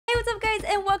What's up, guys,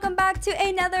 and welcome back to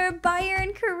another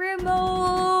Bayern career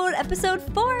mode episode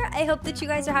 4. I hope that you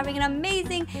guys are having an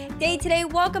amazing day today.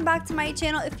 Welcome back to my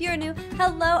channel. If you're new,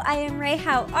 hello, I am Ray.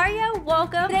 How are you?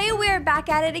 Welcome. Today we are back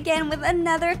at it again with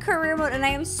another career mode, and I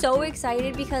am so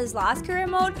excited because last career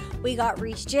mode we got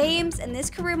Reece James, and this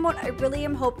career mode I really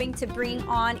am hoping to bring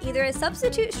on either a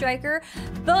substitute striker,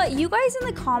 but you guys in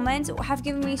the comments have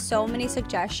given me so many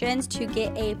suggestions to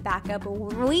get a backup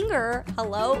winger,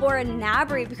 hello, or a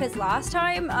Nabry, because last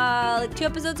time, like 2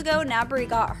 episodes ago, Nabry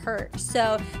got hurt.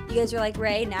 So you guys are like,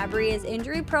 Ray, Nabry is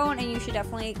injury prone and you should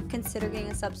definitely consider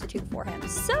getting a substitute for him.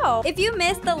 So if you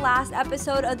missed the last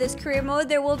episode of this career mode,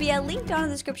 there will be a link down in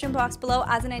the description box below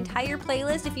as an entire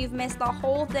playlist if you've missed the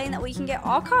whole thing, that we can get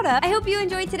all caught up. I hope you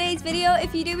enjoyed today's video.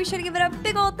 If you do, be sure to give it a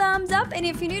big old thumbs up, and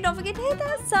if you're new, don't forget to hit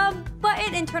that sub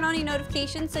button and turn on your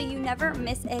notifications so you never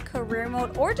miss a career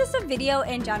mode or just a video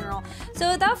in general.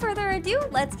 So without further ado,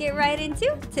 let's get right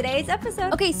into today's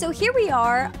episode. Okay, so here we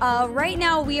are. Right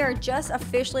now we are just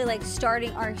officially like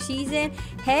starting our season.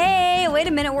 Hey, wait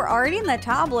a minute, we're already in the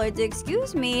tabloids,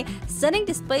 excuse me. Stunning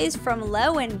displays from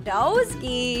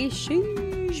Lewandowski.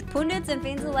 Sheesh. Pundits and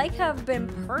fans alike have been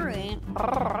purring.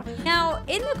 Now,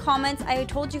 in the comments, I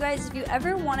told you guys if you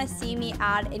ever want to see me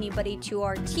add anybody to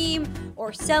our team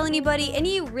or sell anybody,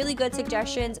 any really good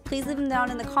suggestions, please leave them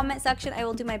down in the comment section. I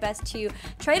will do my best to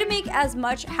try to make as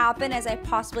much happen as I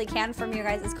possibly can from your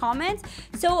guys' comments.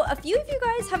 So a few of you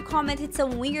guys have commented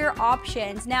some winger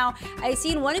options. Now, I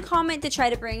seen one comment to try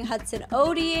to bring Hudson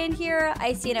Odoi in here.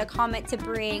 I seen a comment to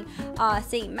bring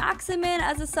St. Maximin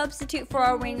as a substitute for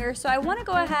our winger. So I want to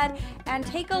go ahead and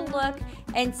take a look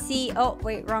and see, oh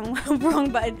wait,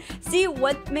 wrong button, see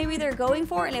what maybe they're going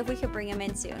for and if we could bring him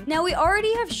in soon. Now, we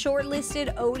already have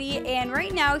shortlisted Odoi, and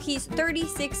right now he's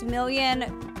 36 million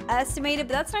estimated,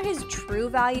 but that's not his true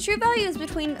value. True value is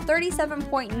between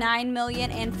 37.9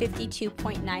 million and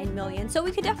 52.9 million, so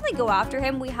we could definitely go after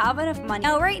him. We have enough money.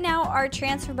 Now, right now our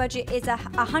transfer budget is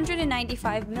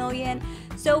 195 million,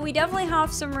 so we definitely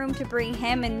have some room to bring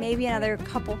him and maybe another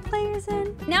couple players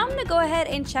in. Now I'm gonna go ahead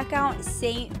and check out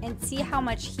Saint and see how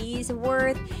much he's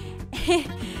worth.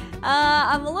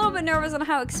 I'm a little bit nervous on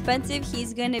how expensive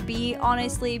he's gonna be,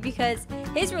 honestly, because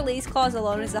his release clause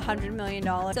alone is $100 million.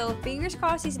 So fingers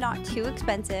crossed he's not too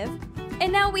expensive.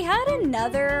 And now we had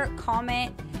another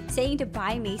comment saying to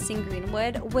buy Mason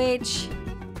Greenwood, which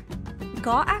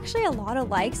got actually a lot of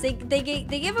likes. They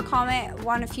gave a comment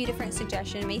on a few different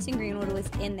suggestions. Mason Greenwood was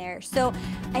in there, so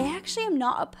I actually am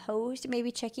not opposed to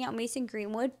maybe checking out Mason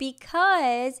Greenwood,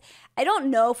 because I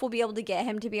don't know if we'll be able to get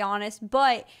him, to be honest,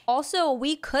 but also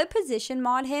we could position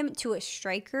mod him to a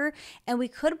striker and we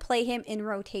could play him in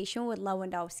rotation with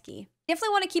Lewandowski. Definitely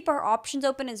want to keep our options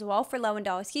open as well for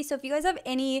Lewandowski. So if you guys have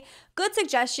any good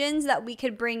suggestions that we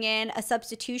could bring in a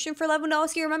substitution for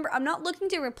Lewandowski, remember, I'm not looking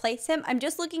to replace him. I'm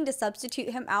just looking to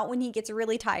substitute him out when he gets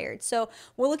really tired. So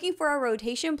we're looking for a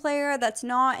rotation player that's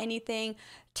not anything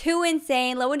too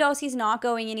insane. Lewandowski's not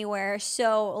going anywhere,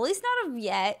 so at least not of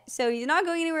yet. So he's not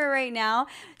going anywhere right now.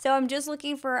 So I'm just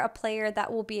looking for a player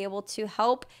that will be able to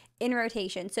help in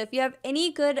rotation. So if you have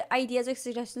any good ideas or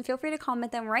suggestions, feel free to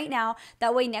comment them right now.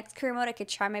 That way next career mode I could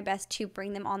try my best to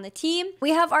bring them on the team.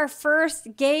 We have our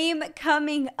first game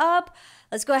coming up.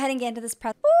 Let's go ahead and get into this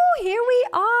press. Oh, here we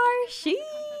are.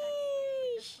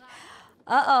 Sheesh.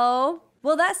 Uh-oh.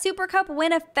 Will that Super Cup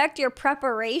win affect your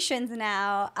preparations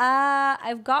now?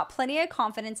 I've got plenty of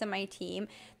confidence in my team.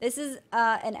 This is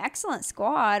an excellent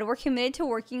squad. We're committed to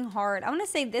working hard. I'm going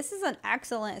to say this is an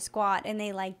excellent squad, and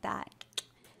they like that.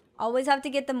 Always have to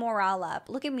get the morale up.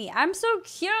 Look at me. I'm so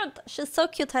cute. She's so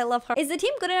cute. I love her. Is the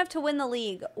team good enough to win the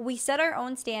league? We set our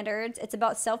own standards. It's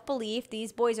about self-belief.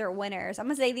 These boys are winners. I'm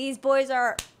going to say these boys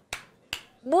are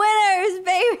winners,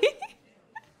 baby.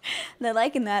 They're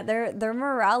liking that. Their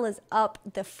morale is up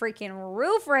the freaking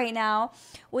roof right now.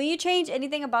 Will you change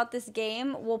anything about this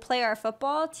game? We'll play our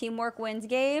football. Teamwork wins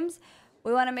games.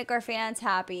 We want to make our fans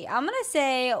happy. I'm going to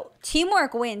say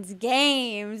teamwork wins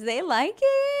games. They like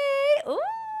it. Ooh.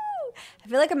 I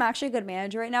feel like I'm actually a good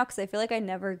manager right now because I feel like I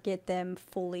never get them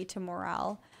fully to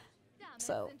morale.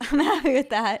 So I'm happy with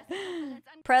that.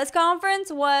 Press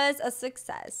conference was a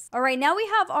success. All right, now we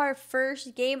have our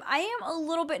first game. I am a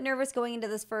little bit nervous going into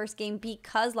this first game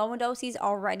because Lewandowski's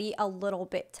already a little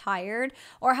bit tired,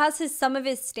 or has some of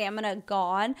his stamina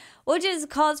gone, which is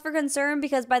cause for concern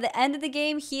because by the end of the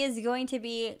game, he is going to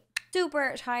be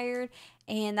super tired,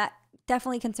 and that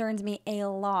definitely concerns me a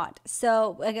lot.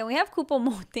 So again, we have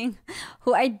Choupo-Moting,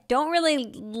 who I don't really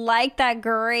like that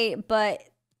great, but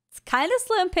it's kind of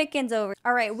slim pickings over.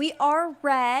 All right, we are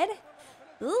red.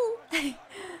 Ooh.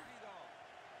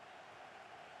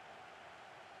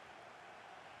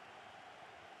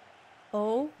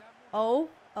 Oh, oh,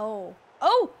 oh,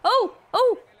 oh, oh,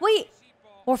 oh, wait.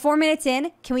 We're 4 minutes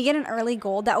in. Can we get an early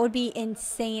goal? That would be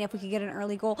insane if we could get an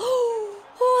early goal. Oh,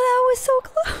 that was so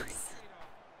close.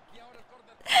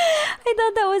 I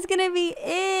thought that was going to be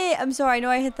it. I'm sorry. I know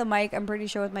I hit the mic. I'm pretty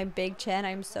sure with my big chin.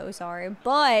 I'm so sorry.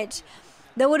 But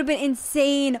that would have been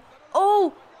insane.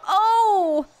 Oh,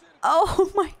 oh,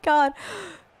 oh my God.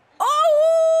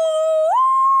 Oh,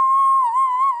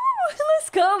 let's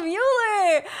go,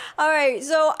 Mueller. All right,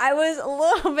 so I was a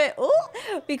little bit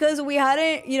because we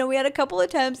hadn't, we had a couple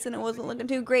attempts and it wasn't looking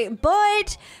too great,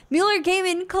 but Mueller came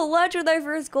in clutch with our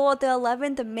first goal at the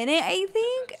 11th minute, I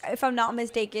think, if I'm not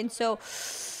mistaken. So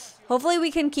hopefully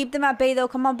we can keep them at bay, though.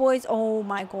 Come on, boys. Oh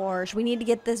my gosh, we need to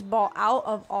get this ball out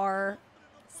of our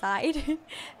side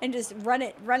and just run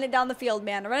it down the field,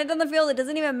 man. Run it down the field. It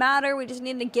doesn't even matter. We just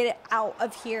need to get it out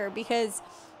of here because,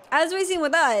 as we've seen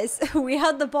with us, we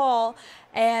had the ball,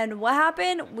 and what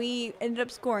happened? We ended up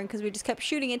scoring because we just kept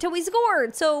shooting until we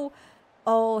scored. So,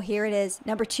 oh, here it is.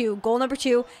 Number 2. Goal number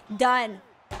 2. Done.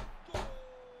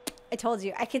 I told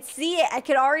you. I could see it. I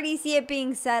could already see it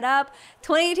being set up.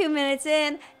 22 minutes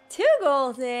in. 2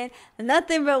 goals in.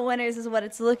 Nothing but winners is what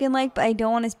it's looking like, but I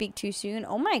don't want to speak too soon.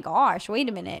 Oh, my gosh. Wait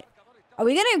a minute. Are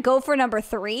we going to go for number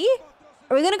 3?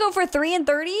 Are we going to go for 3 and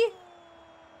 30?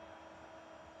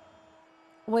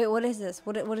 Wait, what is this?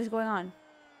 What is going on?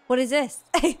 What is this?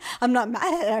 I'm not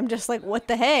mad at it. I'm just like, what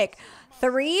the heck?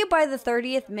 3 by the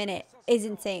 30th minute is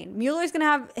insane. Mueller's going to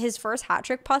have his first hat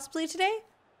trick possibly today.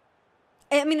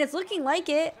 I mean, it's looking like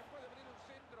it.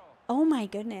 Oh my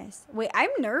goodness. Wait, I'm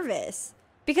nervous.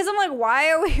 Because I'm like, why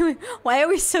are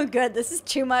we so good? This is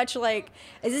too much. Like,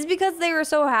 is this because they were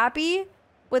so happy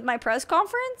with my press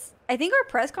conference? I think our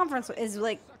press conference is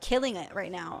like killing it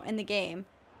right now in the game.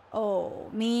 Oh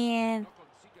man.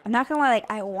 I'm not gonna lie, like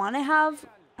I wanna have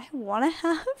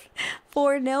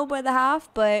 4-0 by the half,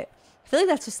 but I feel like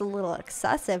that's just a little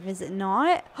excessive, is it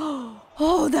not?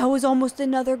 Oh, that was almost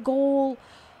another goal.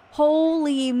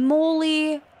 Holy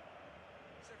moly.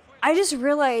 I just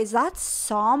realized that's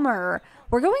Sommer.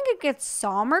 We're going against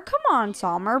Sommer. Come on,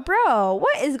 Sommer, bro.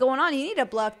 What is going on? You need to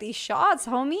block these shots,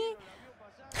 homie.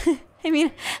 I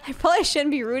mean, I probably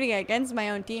shouldn't be rooting against my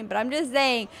own team, but I'm just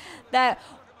saying that.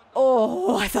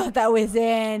 Oh, I thought that was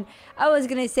in. I was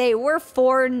going to say we're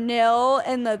 4-0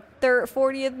 in the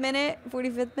 45th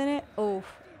minute. Oh,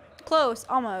 close.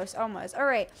 Almost. All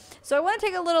right. So I want to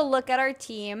take a little look at our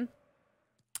team.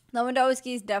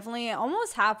 Lewandowski is definitely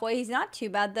almost halfway. He's not too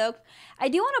bad, though. I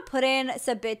do want to put in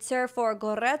Sabitzer for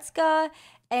Goretzka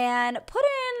and put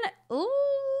in... Ooh,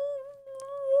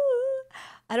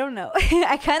 I don't know.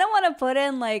 I kind of want to put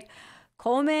in, like,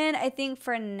 Coleman, I think,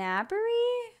 for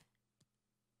Gnabry.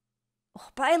 Oh,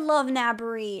 but I love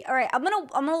Gnabry. All right, I'm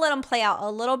gonna let him play out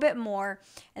a little bit more,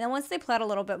 and then once they play out a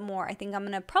little bit more, I think I'm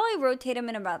gonna probably rotate him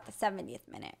in about the 70th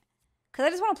minute, cause I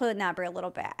just want to play with Gnabry a little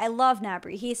bit. I love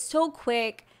Gnabry. He's so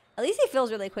quick. At least he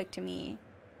feels really quick to me.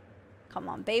 Come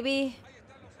on, baby.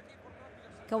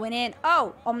 Going in.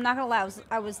 Oh, I'm not gonna lie.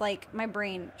 I was like, my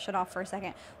brain shut off for a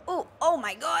second. Oh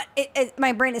my God.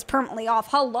 My brain is permanently off.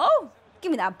 Hello?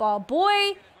 Give me that ball,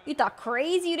 boy. You thought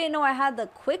crazy? You didn't know I had the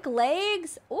quick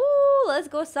legs? Ooh, let's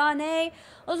go, Sané.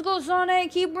 Let's go, Sané.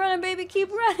 Keep running, baby.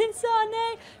 Keep running,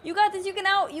 Sané. You got this. You can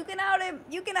out him.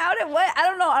 You can out him. What? I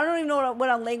don't know. I don't even know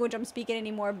what language I'm speaking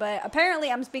anymore, but apparently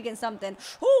I'm speaking something.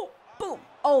 Ooh, boom.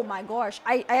 Oh my gosh.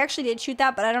 I actually did shoot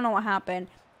that, but I don't know what happened.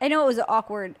 I know it was an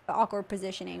awkward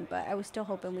positioning, but I was still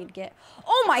hoping we'd get...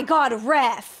 Oh my God,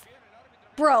 ref.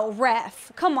 Bro,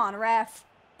 ref. Come on, ref.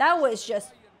 That was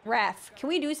just... Ref, can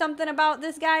we do something about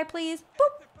this guy, please?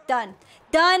 Boop. Done.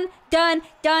 Done.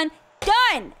 Give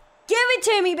it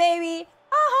to me, baby.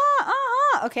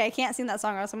 Okay, I can't sing that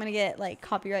song or else I'm going to get, like,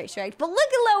 copyright striked. But look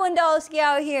at Lewandowski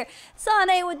out here.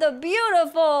 Sané with the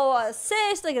beautiful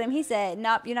assist. Look at him. He said,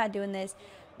 nope, you're not doing this.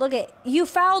 Look at, you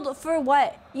fouled for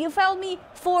what? You fouled me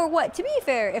for what? To be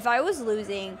fair, if I was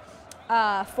losing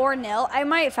 4-0, I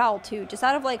might foul too, just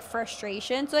out of, like,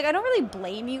 frustration. So, like, I don't really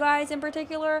blame you guys in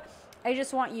particular. I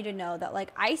just want you to know that,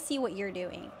 like, I see what you're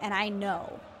doing, and I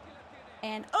know.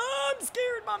 And, oh, I'm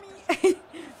scared, mommy.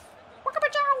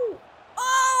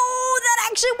 Oh, that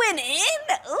actually went in.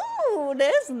 Ooh,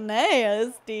 that's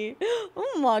nasty.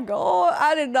 Oh, my God.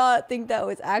 I did not think that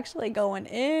was actually going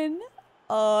in.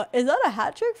 Is that a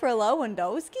hat trick for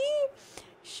Lewandowski?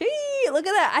 Look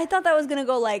at that. I thought that was going to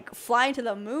go, like, flying to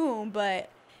the moon,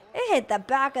 but it hit the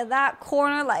back of that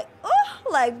corner like,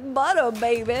 oh, like butter,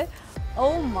 baby.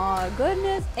 Oh my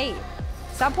goodness. Hey,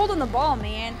 stop holding the ball,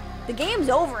 man. The game's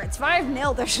over. It's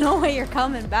 5-0. There's no way you're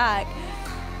coming back.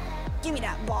 Give me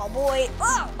that ball, boy.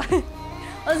 Oh!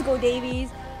 Let's go, Davies.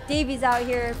 Davey's out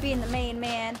here being the main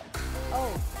man.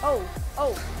 Oh.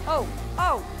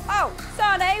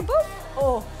 Sane, boop.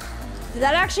 Oh. Did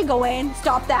that actually go in?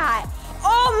 Stop that.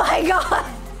 Oh my god.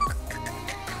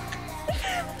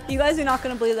 You guys are not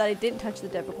going to believe that I didn't touch the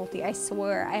difficulty. I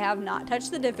swear, I have not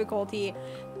touched the difficulty.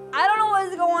 I don't know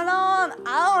what's going on.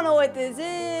 I don't know what this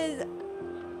is.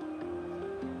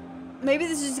 Maybe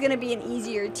this is going to be an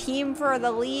easier team for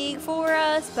the league for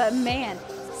us. But man,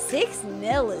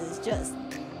 6-0 is just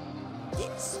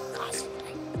disgusting.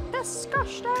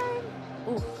 Disgusting.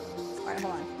 Ooh. All right,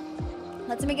 hold on.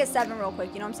 Let's make it 7 real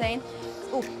quick. You know what I'm saying?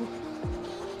 Ooh.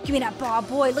 Give me that ball,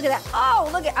 boy. Look at that. Oh,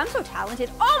 look at. I'm so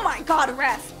talented. Oh my god,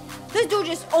 ref. This dude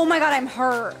just. Oh my god, I'm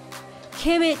hurt.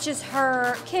 Kimmich is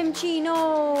hurt. Kimchi,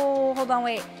 no. Hold on,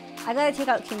 wait. I gotta take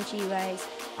out Kimchi, you guys.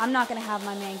 I'm not gonna have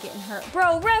my man getting hurt.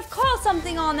 Bro, ref, call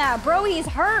something on that. Bro, he's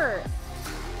hurt.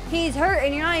 He's hurt,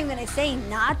 and you're not even gonna say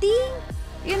nothing?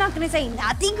 You're not gonna say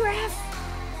nothing, ref?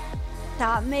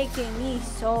 Stop making me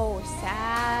so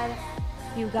sad.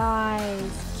 You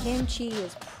guys, Kimchi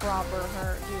is proper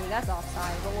hurt. Dude, that's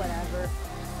offside, but whatever.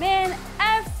 Man,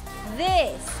 F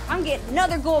this. I'm getting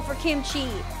another goal for Kimchi.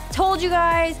 Told you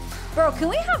guys. Bro, can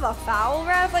we have a foul,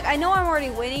 ref? Like, I know I'm already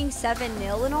winning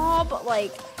 7-0 and all, but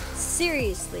like,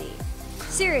 seriously.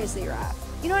 Seriously, ref.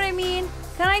 You know what I mean?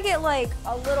 Can I get like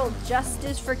a little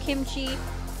justice for Kimchi?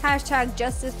 Hashtag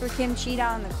justice for Kimchi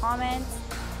down in the comments.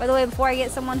 By the way, before I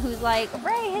get someone who's like,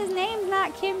 Ray, his name's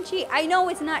not Kimchi. I know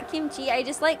it's not Kimchi. I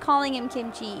just like calling him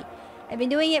Kimchi. I've been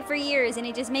doing it for years and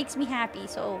it just makes me happy.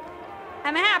 So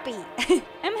I'm happy.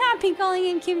 I'm happy calling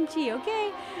him Kimchi,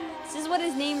 okay? This is what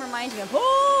his name reminds me of.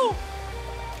 Oh!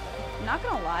 I'm not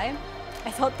gonna lie. I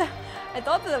thought that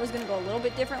was gonna go a little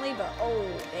bit differently, but oh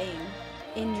dang.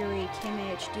 Injury,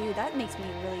 Kimmich, dude, that makes me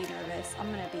really nervous. I'm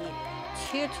gonna be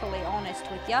totally honest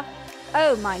with ya.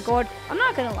 Oh my god, I'm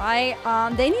not gonna lie.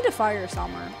 They need to fire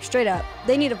Sommer. Straight up,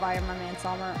 they need to fire my man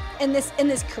Sommer in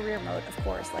this career mode, of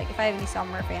course. Like, if I have any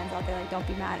Sommer fans out there, like, don't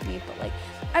be mad at me. But like,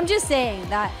 I'm just saying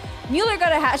that Mueller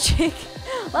got a hat trick,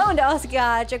 Lewandowski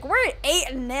got a hat trick. We're at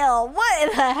 8-0. What in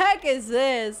the heck is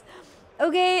this?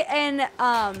 Okay, and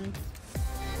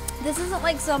this isn't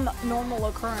like some normal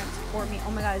occurrence for me.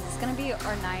 Oh my god, is this gonna be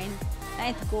our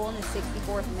ninth goal in the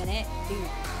 64th minute, dude?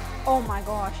 Oh my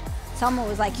gosh. Someone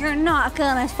was like, you're not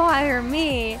gonna fire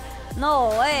me. No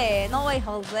way,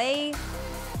 Jose.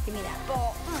 Give me that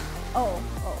ball. Oh.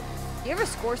 Do you ever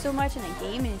score so much in a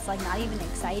game and it's like not even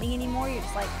exciting anymore? You're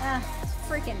just like, it's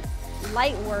freaking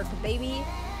light work, baby.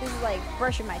 This is like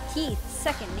brushing my teeth,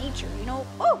 second nature, you know?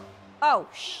 Oh,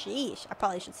 sheesh. I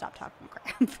probably should stop talking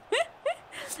crap.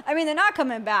 I mean, they're not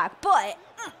coming back, but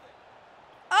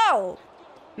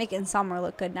making Sommer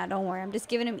look good now. Don't worry, I'm just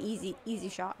giving him easy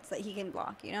shots that he can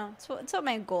block, you know? That's what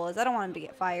my goal is. I don't want him to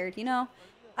get fired, you know?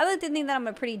 I like to think that I'm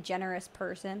a pretty generous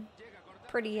person,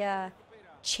 pretty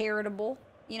charitable,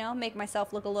 you know? Make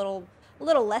myself look a little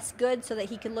less good so that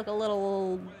he can look a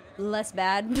little less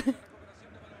bad.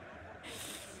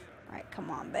 All right, come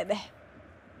on, baby.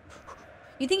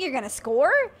 You think you're gonna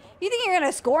score? You think you're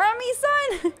gonna score on me,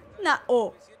 son? Not.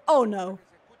 Oh no,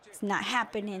 it's not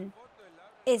happening.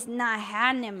 It's not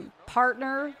happening,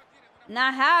 partner.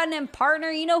 Not happening,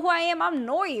 partner. You know who I am? I'm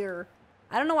Neuer.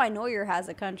 I don't know why Neuer has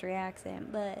a country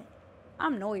accent, but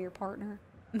I'm Neuer, partner.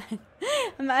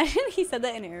 Imagine he said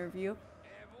that in an interview.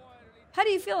 How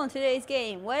do you feel in today's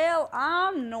game? Well,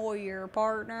 I'm Neuer,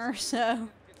 partner, so.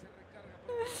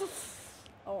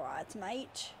 Alright,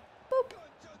 mate. Boop.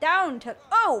 Down to.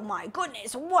 Oh my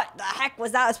goodness, what the heck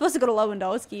was that? I was supposed to go to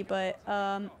Lewandowski, but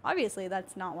obviously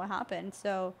that's not what happened,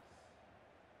 so.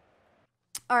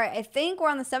 Alright, I think we're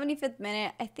on the 75th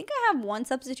minute. I think I have one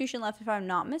substitution left if I'm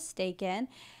not mistaken.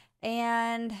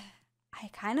 And I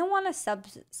kind of want to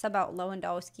sub out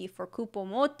Lewandowski for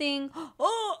Choupo-Moting.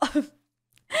 Oh!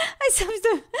 I subbed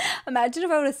him. Imagine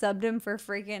if I would have subbed him for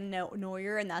freaking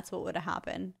Neuer and that's what would have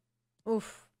happened.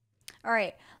 Oof.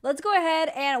 Alright, let's go ahead,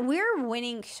 and we're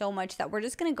winning so much that we're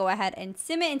just going to go ahead and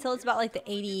sim it until it's about like the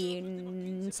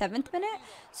 87th minute,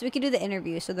 so we can do the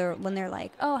interview. So when they're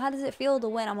like, oh, how does it feel to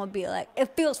win? I'm going to be like,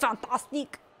 it feels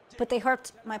fantastic, but they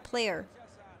hurt my player.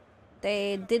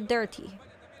 They did dirty.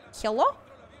 Hello?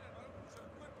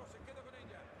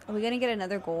 Are we going to get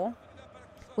another goal?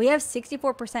 We have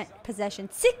 64% possession,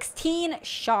 16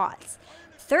 shots,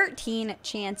 13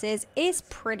 chances. Is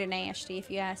pretty nasty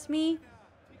if you ask me.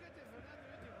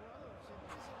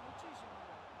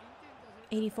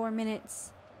 84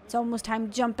 minutes. It's almost time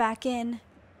to jump back in.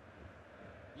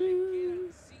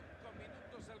 This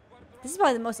is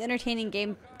probably the most entertaining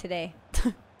game today.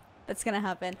 That's gonna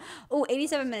happen. Oh,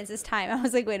 87 minutes this time. I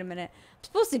was like, wait a minute. I'm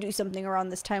supposed to do something around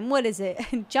this time. What is it?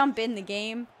 Jump in the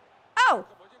game. Oh!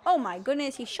 Oh my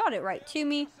goodness, he shot it right to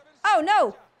me. Oh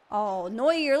no! Oh,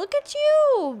 Neuer, look at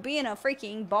you! Being a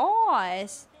freaking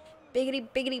boss. Biggity,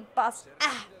 biggity boss.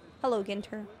 Ah! Hello,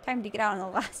 Ginter. Time to get out on the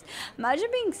last. Imagine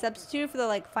being substituted for the,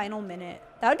 like, final minute.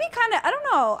 That would be kind of, I don't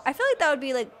know. I feel like that would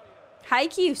be, like,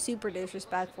 high-key super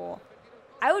disrespectful.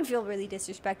 I would feel really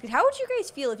disrespected. How would you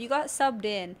guys feel if you got subbed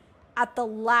in at the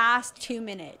last 2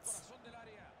 minutes?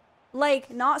 Like,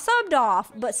 not subbed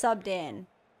off, but subbed in.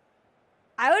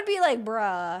 I would be like,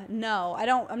 bruh, no,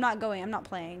 I'm not going. I'm not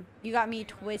playing. You got me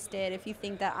twisted if you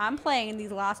think that I'm playing in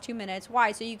these last 2 minutes.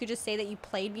 Why? So you could just say that you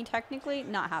played me technically?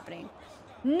 Not happening.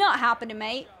 Not happening,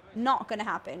 mate. Not gonna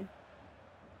happen.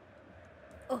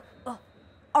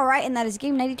 All right, and that is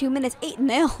game 92 minutes,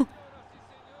 8-0.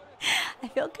 I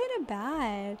feel kind of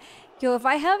bad. Yo, if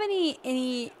I have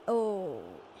any,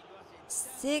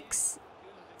 six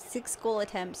goal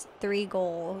attempts, 3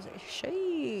 goals.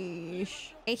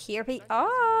 Sheesh. Here we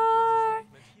are.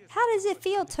 How does it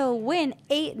feel to win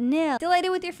 8-0?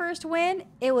 Delighted with your first win?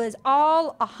 It was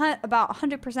all about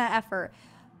 100% effort.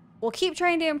 We'll keep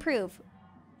trying to improve.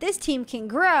 This team can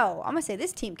grow. I'm gonna say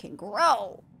this team can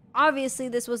grow. Obviously,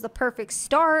 this was the perfect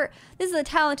start. This is a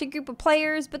talented group of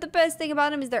players, but the best thing about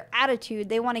them is their attitude.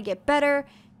 They want to get better,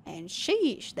 and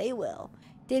sheesh, they will.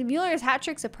 Did Mueller's hat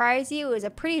trick surprise you? It was a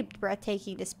pretty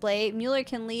breathtaking display. Mueller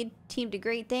can lead team to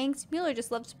great things. Mueller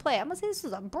just loves to play. I'm gonna say this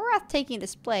was a breathtaking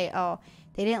display. Oh,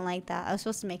 they didn't like that. I was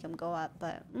supposed to make him go up,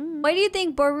 but why do you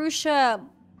think Borussia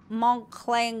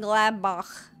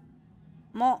Mönchengladbach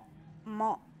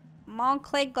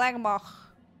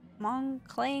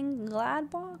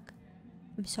Mönchengladbach?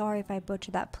 I'm sorry if I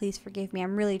butchered that. Please forgive me.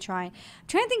 I'm really trying. I'm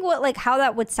trying to think how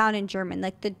that would sound in German.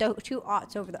 Like the 2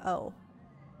 aughts over the O.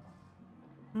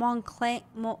 Montclair?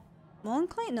 No,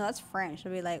 that's French.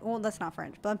 It'll be like, well, that's not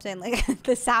French, but I'm saying like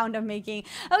the sound I'm making.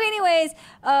 Okay, anyways,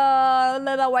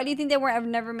 why do you think they were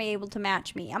never able to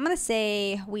match me? I'm gonna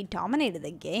say we dominated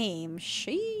the game.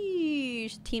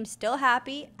 Sheesh. Team's still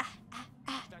happy.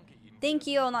 Thank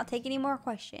you. I'll not take any more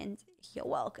questions. You're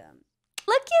welcome.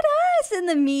 Look at us in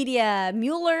the media.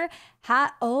 Mueller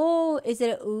is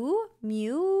it a ooh?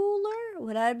 Mueller?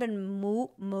 Would that have been moo?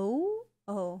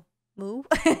 Oh, moo?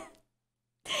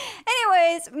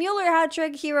 Anyways, Mueller hat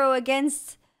trick hero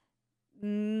against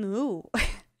moo.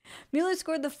 Mueller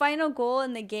scored the final goal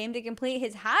in the game to complete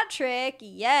his hat trick.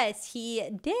 Yes, he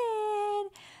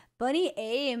did. Bunny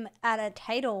aim at a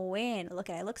title win. Look,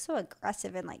 I look so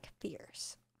aggressive and like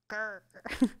fierce.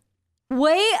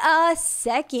 Wait a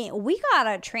second. We got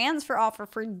a transfer offer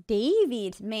for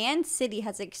Davies. Man City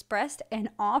has expressed an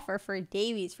offer for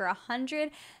Davies for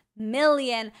 $100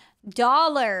 million.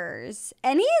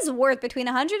 And he's worth between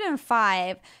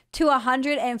 105 to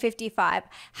 155.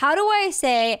 How do I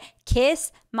say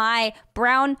kiss my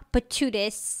brown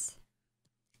patootis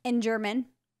in German?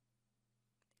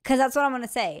 Because that's what I'm going to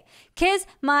say. Kiss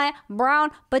my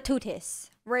brown patootis.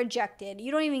 Rejected.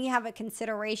 You don't even have a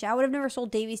consideration. I would have never sold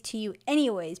Davies to you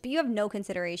anyways, but you have no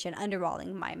consideration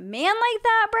underballing my man like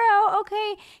that, bro.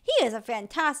 Okay? He is a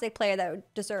fantastic player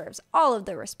that deserves all of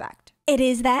the respect. It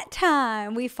is that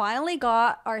time. We finally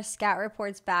got our scout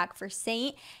reports back for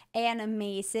Saint and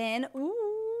Mason.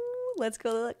 Ooh, let's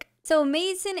go look. So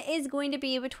Mason is going to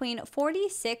be between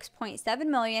 46.7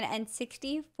 million and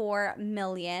 64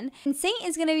 million. And Saint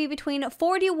is going to be between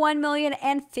 41 million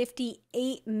and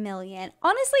 58 million.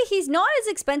 Honestly, he's not as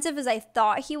expensive as I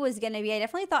thought he was going to be. I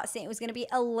definitely thought Saint was going to be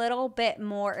a little bit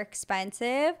more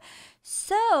expensive.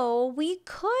 So we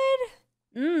could...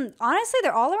 honestly,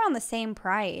 they're all around the same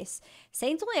price.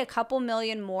 Saint's only a couple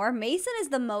million more. Mason is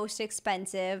the most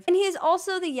expensive, and he is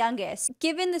also the youngest.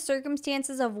 Given the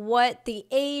circumstances of what the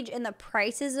age and the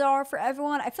prices are for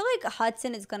everyone, I feel like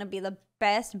Hudson is going to be the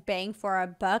best bang for our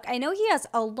buck. I know he has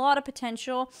a lot of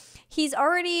potential. He's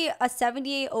already a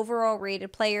 78 overall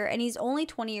rated player, and he's only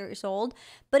 20 years old,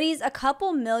 but he's a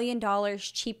couple $1 million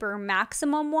cheaper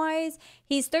maximum wise.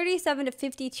 He's 37 to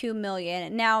 52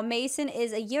 million. Now, Mason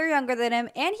is a year younger than him,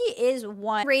 and he is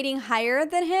one rating higher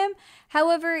than him.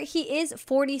 However, he is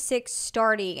 46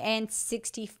 starting and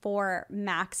 64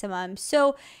 maximum.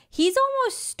 So he's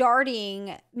almost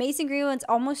starting, Mason Greenwood's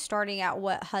almost starting at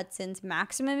what Hudson's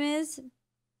maximum is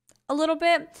a little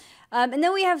bit. And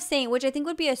then we have Saint, which I think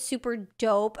would be a super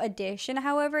dope addition.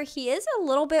 However, he is a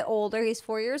little bit older. He's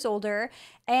 4 years older,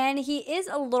 and he is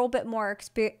a little bit more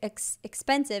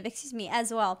expensive,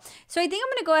 as well. So I think I'm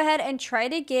going to go ahead and try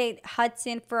to get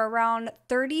Hudson for around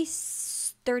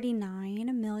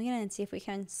 39 million and see if we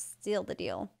can seal the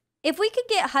deal. If we could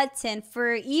get Hudson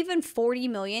for even 40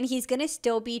 million, he's going to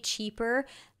still be cheaper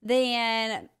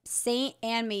than Saint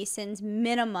and Mason's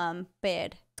minimum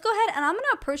bid. Let's go ahead and I'm gonna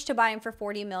approach to buy him for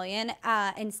 40 million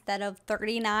instead of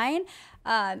 39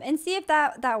 and see if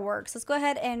that works. Let's go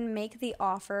ahead and make the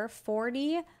offer.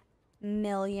 40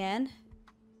 million.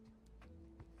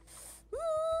 Ooh.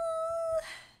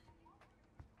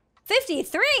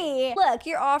 53. Look,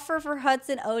 your offer for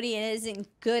Hudson Odoi isn't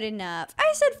good enough.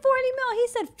 I said 40 mil. He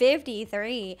said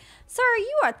 53. Sir,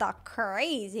 you are the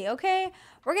crazy, okay?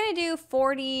 We're gonna do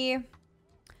 40.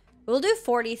 We'll do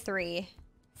 43.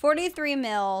 43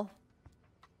 mil.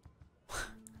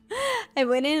 I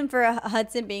went in for a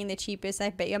Hudson being the cheapest. I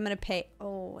bet you I'm going to pay.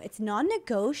 Oh, it's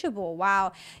non-negotiable.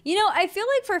 Wow. You know, I feel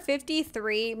like for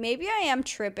 53, maybe I am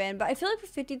tripping, but I feel like for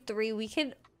 53, we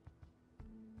could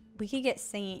get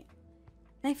Saint.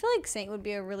 And I feel like Saint would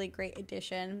be a really great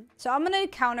addition. So I'm going to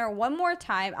counter one more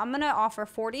time. I'm going to offer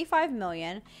 45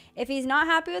 million. If he's not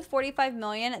happy with 45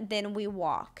 million, then we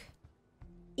walk.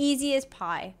 Easy as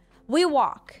pie. We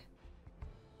walk.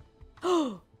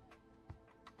 Oh!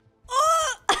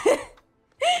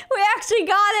 We actually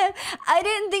got him. I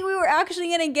didn't think we were actually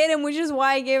going to get him, which is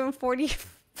why I gave him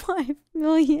 45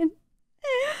 million.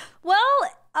 Well,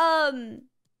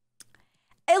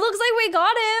 it looks like we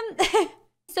got him.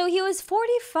 So he was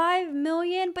 45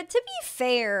 million, but to be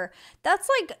fair, that's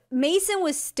like Mason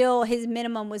was still, his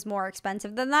minimum was more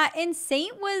expensive than that, and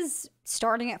Saint was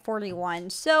starting at 41,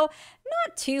 so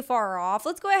not too far off.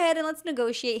 Let's go ahead and let's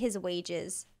negotiate his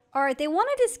wages. All right, they want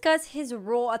to discuss his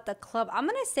role at the club. I'm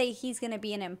going to say he's going to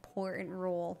be an important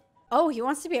role. Oh, he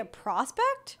wants to be a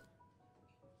prospect?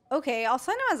 Okay, I'll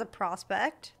sign him as a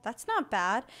prospect. That's not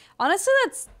bad. Honestly,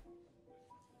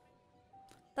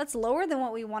 that's lower than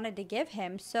what we wanted to give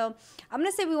him. So I'm going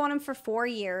to say we want him for 4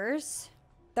 years.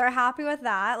 They're happy with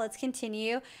that. Let's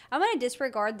continue. I'm going to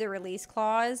disregard the release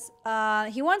clause.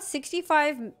 He wants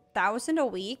 $65,000 a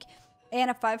week and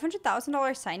a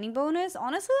 $500,000 signing bonus.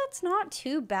 Honestly, that's not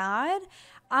too bad.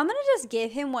 I'm going to just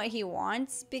give him what he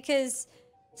wants because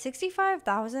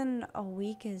 $65,000 a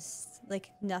week is like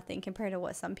nothing compared to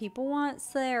what some people want.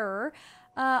 So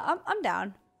I'm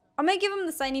down. I'm going to give him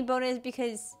the signing bonus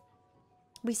because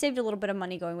we saved a little bit of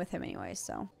money going with him anyway,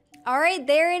 so. All right,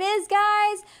 there it is,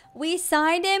 guys. We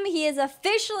signed him. He is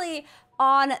officially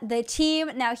on the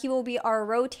team. Now he will be our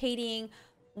rotating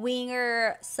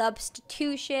winger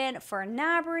substitution for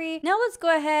Gnabry. Now let's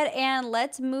go ahead and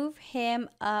let's move him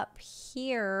up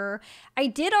here. I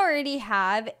did already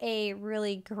have a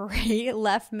really great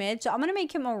left mid, so I'm going to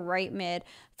make him a right mid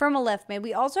from a left mid.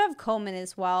 We also have Coleman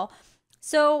as well.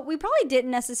 So we probably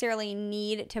didn't necessarily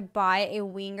need to buy a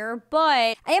winger,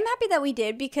 but I am happy that we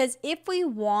did because if we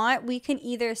want, we can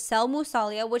either sell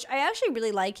Musalia, which I actually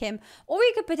really like him, or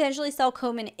we could potentially sell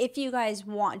Coleman if you guys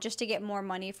want, just to get more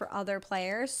money for other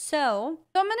players. So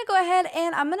I'm going to go ahead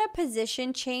and I'm going to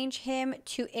position change him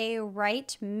to a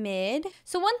right mid.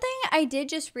 So one thing I did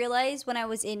just realize when I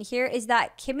was in here is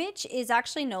that Kimmich is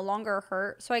actually no longer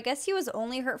hurt. So I guess he was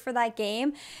only hurt for that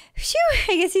game. Phew,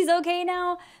 I guess he's okay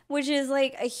now, which is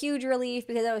like a huge relief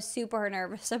because I was super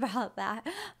nervous about that.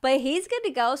 But he's good to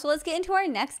go. So let's get into our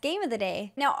next game of the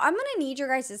day. Now, I'm going to need your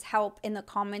guys' help in the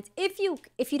comments if you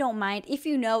don't mind, if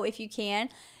you know, if you can.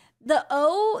 The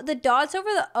O, the dots over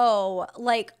the O,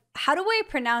 like how do I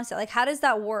pronounce it? Like how does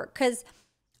that work? Cuz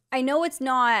I know it's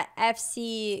not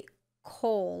FC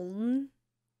Köln.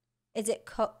 Is it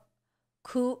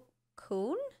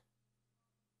Kuhn?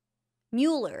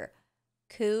 Mueller.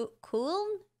 Cool?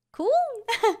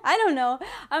 I don't know.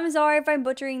 I'm sorry if I'm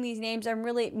butchering these names. I'm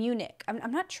really Munich.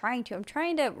 I'm not trying to. I'm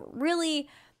trying to really,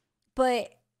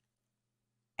 but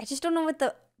I just don't know what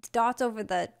the dots over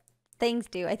the things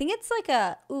do. I think it's like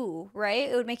a ooh, right?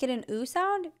 It would make it an ooh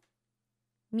sound.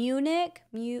 Munich,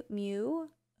 ooh.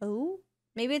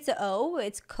 Maybe it's a O.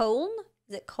 It's Köln.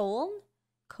 Is it Köln?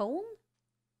 Köln?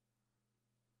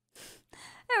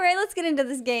 All right, let's get into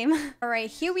this game. All right,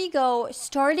 here we go.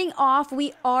 Starting off,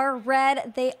 we are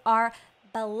red. They are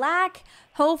black.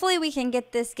 Hopefully, we can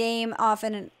get this game off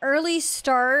in an early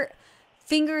start.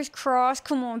 Fingers crossed.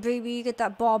 Come on, baby. Get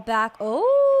that ball back.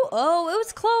 Oh, it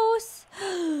was close.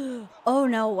 Oh,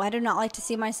 no. I do not like to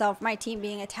see my team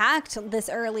being attacked this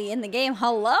early in the game.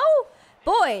 Hello?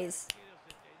 Boys.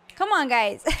 Come on,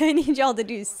 guys. I need y'all to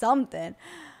do something.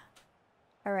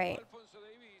 All right.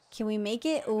 Can we make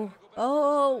it? Ooh.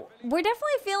 Oh, we're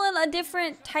definitely feeling a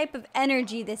different type of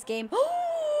energy this game.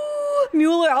 Oh,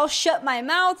 Mueller, I'll shut my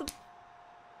mouth.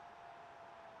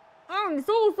 I'm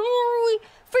so sorry.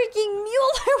 Freaking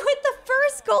Mueller with the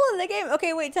first goal of the game.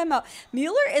 Okay, wait, time out.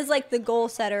 Mueller is like the goal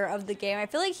setter of the game. I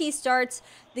feel like he starts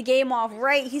the game off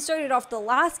right. He started off the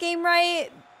last game right.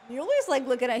 Mueller's like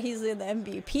looking at he's in the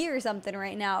MVP or something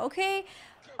right now. Okay.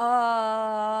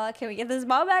 Can we get this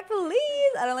ball back,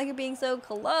 please? I don't like it being so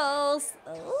close.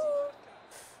 Oh.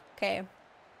 Okay.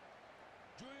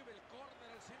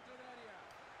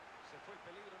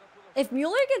 If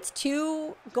Mueller gets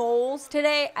 2 goals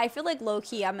today, I feel like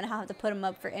low-key I'm going to have to put him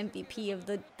up for MVP of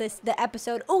the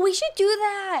episode. Oh, we should do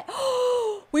that.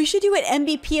 We should do an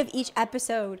MVP of each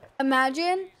episode.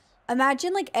 Imagine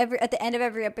like at the end of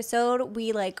every episode,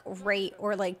 we like rate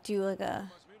or like do like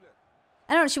a...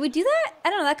 I don't know, should we do that? I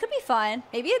don't know, that could be fun.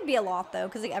 Maybe it'd be a lot though,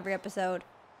 because like every episode.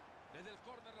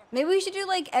 Maybe we should do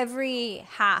like every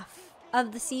half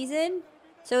of the season.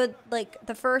 So like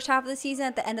the first half of the season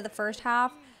at the end of the first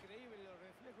half.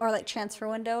 Or like transfer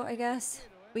window, I guess.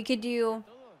 We could do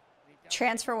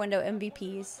transfer window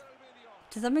MVPs.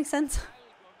 Does that make sense?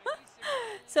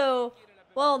 So,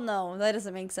 well, no, that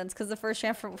doesn't make sense because the first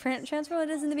transfer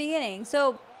window is in the beginning.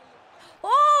 So,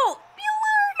 oh,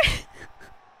 Mueller!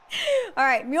 All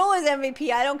right, Mueller's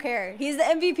MVP. I don't care. He's the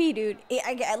MVP, dude.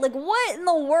 Like, what in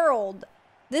the world?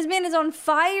 This man is on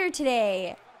fire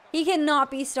today. He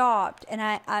cannot be stopped, and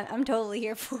I'm totally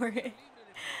here for it.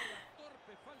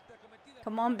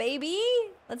 Come on, baby.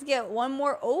 Let's get one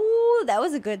more. Oh, that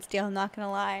was a good steal. I'm not going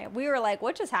to lie. We were like,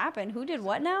 what just happened? Who did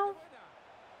what now?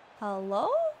 Hello?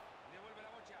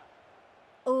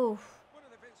 Oh.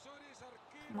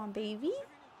 Come on, baby.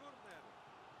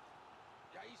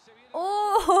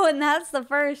 Oh, and that's the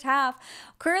first half.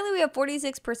 Currently, we have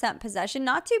 46% possession.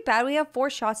 Not too bad. We have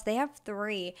 4 shots. They have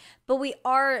 3. But we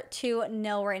are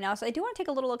 2-0 right now. So I do want to take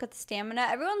a little look at the stamina.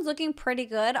 Everyone's looking pretty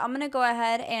good. I'm going to go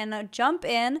ahead and jump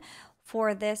in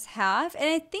for this half, and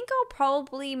I think I'll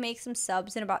probably make some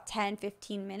subs in about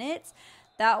 10-15 minutes.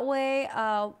 That way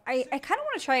I kind of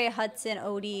want to try Hudson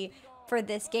Odoi for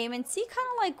this game and see kind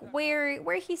of like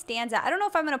where he stands at. I don't know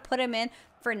if I'm going to put him in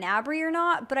for Nabry or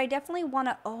not, but I definitely want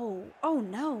to... oh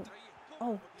no.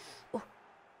 Oh.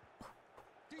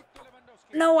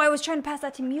 No, I was trying to pass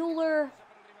that to Mueller.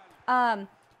 What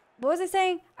was I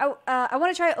saying? I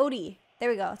want to try Odoi. There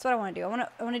we go. That's what I want to do.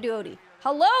 I want to do Odoi.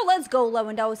 Hello, let's go,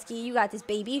 Lewandowski. You got this,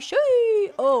 baby. Shoo!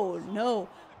 Oh, no.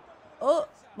 Oh,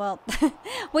 well,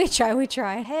 we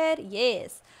try. Head,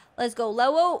 yes. Let's go,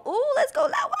 Lewo. Oh, let's go,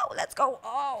 Lewo. Let's go.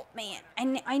 Oh, man.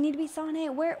 I need to be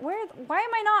Sane. Why am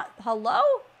I not? Hello?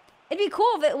 It'd be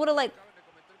cool if it would have, like,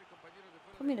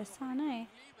 put me to Sane.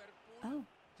 Oh.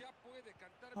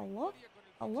 Hello?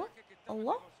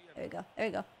 There we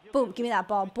go. Boom, give me that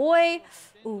ball, boy.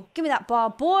 Ooh, give me that ball,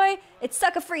 boy. It's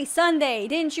sucker-free Sunday.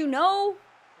 Didn't you know?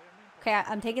 Okay,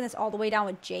 I'm taking this all the way down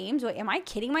with James. Wait, am I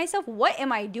kidding myself? What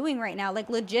am I doing right now? Like,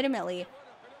 legitimately.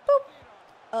 Boop.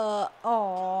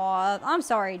 Oh, I'm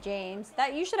sorry, James.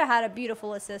 You should have had a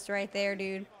beautiful assist right there,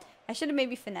 dude. I should have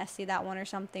maybe finessed that one or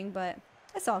something, but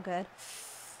it's all good.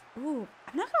 Ooh,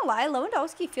 I'm not gonna lie.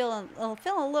 Lewandowski feeling a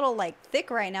little, like,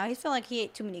 thick right now. He's feeling like he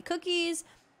ate too many cookies.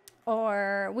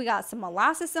 Or we got some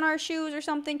molasses in our shoes or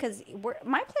something, because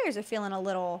my players are feeling a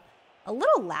little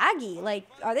laggy. Like,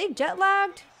 are they jet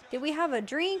lagged? Did we have a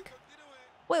drink?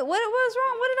 Wait, what was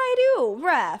wrong? What did I do?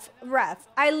 Ref.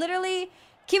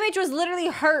 Kimmich was literally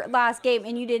hurt last game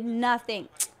and you did nothing.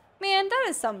 Man, that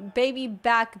is some baby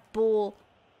back bull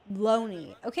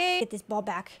loney. Okay? Get this ball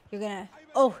back. You're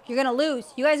gonna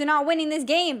lose. You guys are not winning this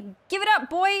game. Give it up,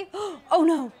 boy. Oh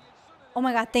no. Oh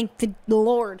my God, thank the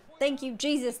Lord. Thank you,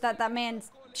 Jesus, that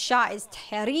man's shot is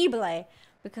terrible.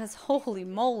 Because holy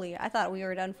moly, I thought we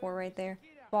were done for right there.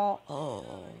 Ball.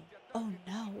 Oh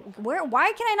no.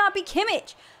 Why can I not be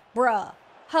Kimmich? Bruh.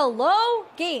 Hello?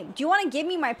 Game, do you want to give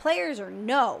me my players or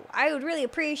no? I would really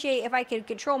appreciate if I could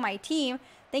control my team.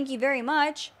 Thank you very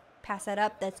much. Pass that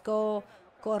up. Let's go.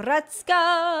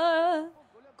 Goretzka.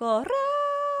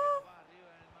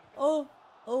 Oh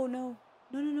no.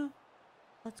 No.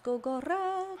 Let's go,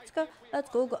 Goretzka.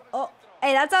 Let's go. Oh,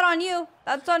 hey, that's not on you.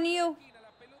 That's on you.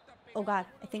 Oh, God.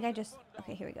 I think I just...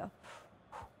 okay, here we go.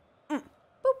 Boop.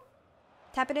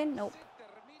 Tap it in. Nope.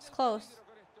 It's close.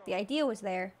 The idea was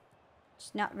there.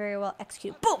 Just not very well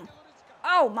executed. Boom.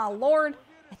 Oh, my Lord.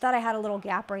 I thought I had a little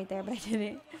gap right there, but I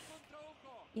didn't.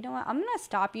 You know what? I'm going to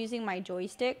stop using my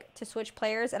joystick to switch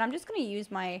players, and I'm just going to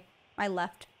use my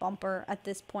left bumper at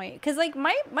this point. Because, like,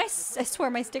 I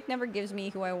swear, my stick never gives me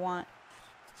who I want.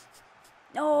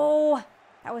 No,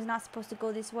 that was not supposed to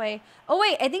go this way. Oh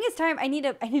wait, I think it's time. I need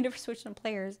to switch some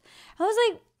players. I was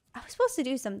like, I was supposed to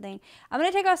do something. I'm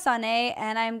gonna take out Sané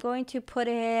and I'm going to put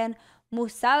in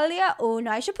Musalia. Oh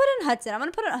no, I should put in Hudson. I'm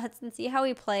gonna put in Hudson, see how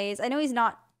he plays. I know he's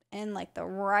not in like the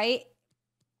right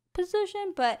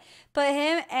position, but put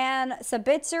him and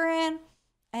Sabitzer in,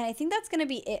 and I think that's gonna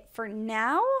be it for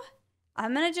now.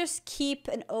 I'm gonna just keep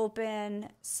an open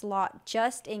slot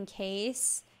just in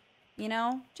case. You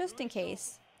know, just in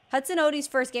case. Hudson Odio's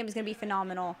first game is gonna be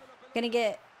phenomenal. Gonna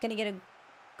get a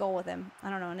goal with him. I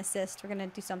don't know, an assist. We're gonna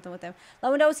do something with him.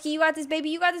 Lewandowski, you got this, baby.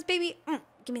 You got this, baby.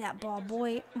 Give me that ball,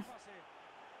 boy.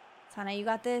 Sané, you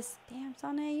got this. Damn,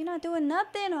 Sané, you're not doing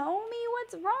nothing, homie.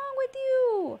 What's wrong with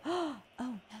you? Oh,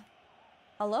 no.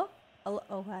 Hello? Hello?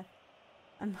 Oh, God.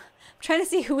 I'm trying to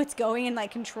see who it's going and,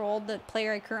 like, control the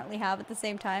player I currently have at the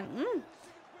same time.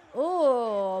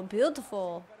 Oh,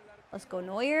 beautiful. Let's go,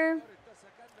 Neuer.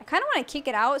 I kind of want to kick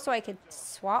it out so I could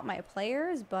swap my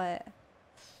players, but...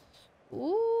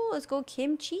 Ooh, let's go,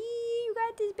 Kimchi. You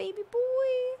got this, baby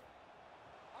boy.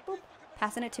 Boop.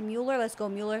 Passing it to Mueller. Let's go,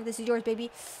 Mueller. This is yours, baby.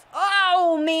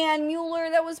 Oh, man, Mueller.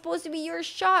 That was supposed to be your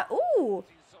shot. Ooh.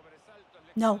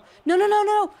 No. No, no, no,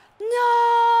 no.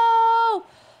 No.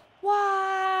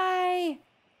 Why?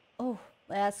 Oh,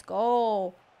 let's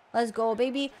go. Let's go,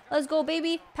 baby. Let's go,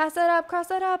 baby. Pass that up. Cross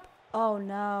that up. Oh,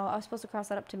 no. I was supposed to cross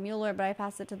that up to Mueller, but I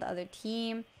passed it to the other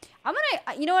team. I'm going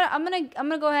to, you know what? I'm going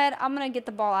to go ahead. I'm going to get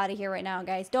the ball out of here right now,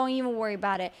 guys. Don't even worry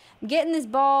about it. I'm getting this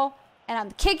ball, and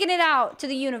I'm kicking it out to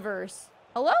the universe.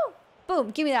 Hello?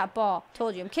 Boom. Give me that ball.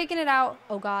 Told you. I'm kicking it out.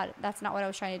 Oh, God. That's not what I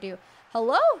was trying to do.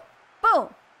 Hello? Boom.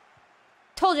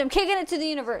 Told you. I'm kicking it to the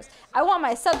universe. I want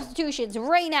my substitutions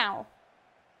right now.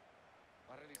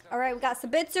 All right. We got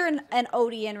Sabitzer and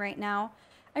Odie in right now.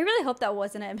 I really hope that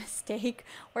wasn't a mistake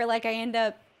where, like, I end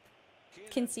up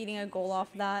conceding a goal off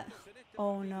that.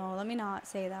 Oh, no. Let me not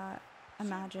say that.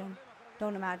 Imagine.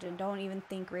 Don't imagine. Don't even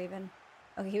think, Raven.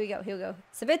 Okay, here we go. Here we go.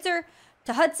 Sabitzer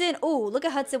to Hudson. Oh, look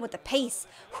at Hudson with the pace.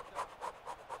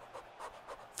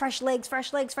 Fresh legs,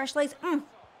 fresh legs, fresh legs. Oh,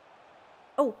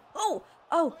 oh, oh,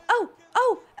 oh,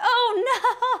 oh,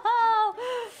 oh, no.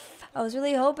 I was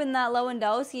really hoping that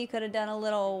Lewandowski could have done a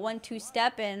little 1-2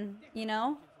 step in, you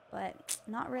know, but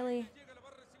not really.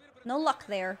 No luck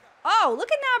there. Oh,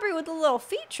 look at Nabry with the little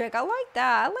feet trick. I like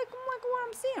that. I like what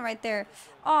I'm seeing right there.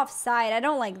 Offside. I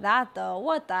don't like that, though.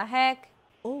 What the heck?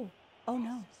 Oh, oh,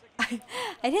 no.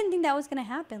 I didn't think that was going to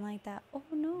happen like that. Oh,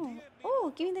 no.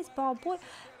 Oh, give me this ball, boy.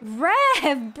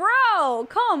 Rev, bro.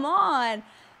 Come on.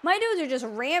 My dudes are just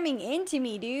ramming into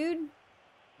me, dude.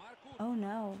 Oh,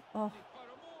 no. Oh.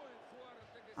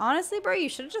 Honestly, bro, you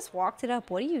should have just walked it up.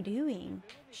 What are you doing?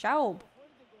 Schaub.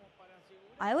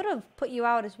 I would have put you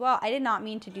out as well. I did not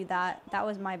mean to do that. That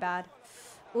was my bad.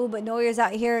 Ooh, but Neuer's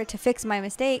out here to fix my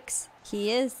mistakes.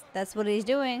 He is. That's what he's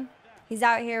doing. He's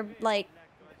out here, like,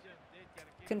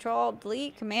 Control,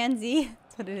 Delete, Command Z.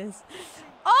 That's what it is.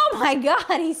 Oh, my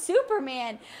God. He's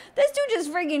Superman. This dude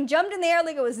just friggin' jumped in the air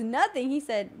like it was nothing. He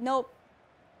said, nope.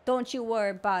 Don't you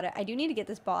worry about it. I do need to get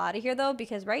this ball out of here, though,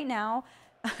 because right now,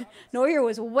 Neuer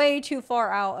was way too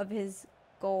far out of his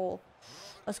goal.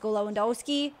 Let's go,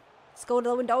 Lewandowski. Let's go to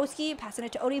Lewandowski. Passing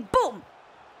it to Odie. Boom!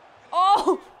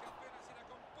 Oh!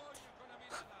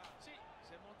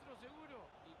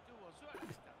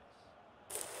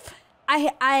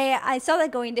 I saw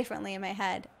that going differently in my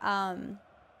head. God.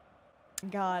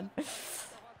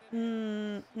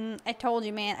 I told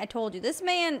you, man. I told you. This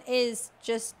man is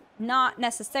just not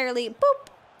necessarily... Boop!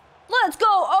 Let's go,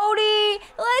 Odie!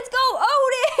 Let's go,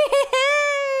 Odie!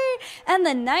 And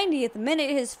the 90th minute,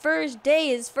 his first day,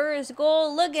 his first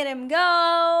goal. Look at him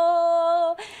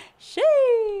go! Shee!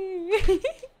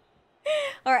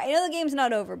 Alright, I know the game's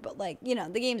not over, but, like, you know,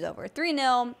 the game's over.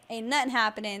 3-0, ain't nothing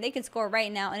happening. They can score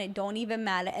right now, and it don't even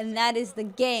matter. And that is the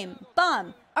game.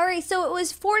 Bum! Alright, so it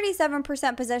was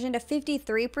 47% possession to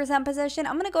 53% possession.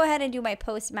 I'm going to go ahead and do my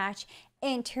post-match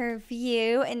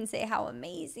interview and say how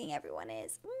amazing everyone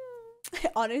is.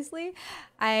 Honestly,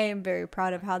 I am very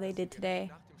proud of how they did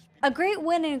today. A great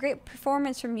win and a great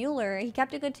performance from Mueller. He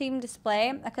kept a good team display.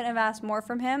 I couldn't have asked more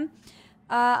from him.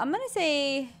 I'm going to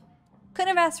say...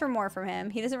 Couldn't have asked for more from him.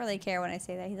 He doesn't really care when I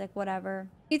say that. He's like, whatever.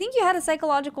 Do you think you had a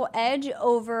psychological edge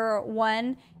over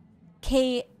one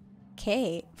FC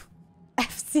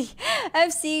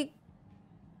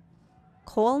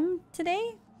Köln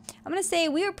today? I'm going to say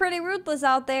we were pretty ruthless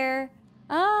out there.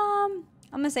 I'm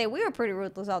going to say we were pretty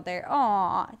ruthless out there.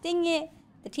 Aw, dang it.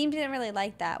 The team didn't really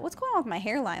like that. What's going on with my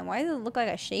hairline? Why does it look like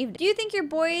I shaved it? Do you think your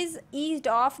boys eased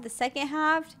off the second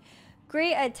half?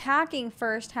 Great attacking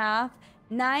first half.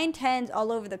 9-10s all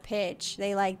over the pitch.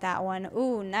 They like that one.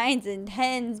 Ooh, 9s and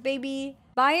 10s, baby.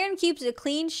 Bayern keeps a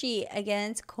clean sheet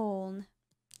against Köln.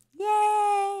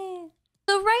 Yay!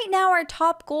 So right now our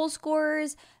top goal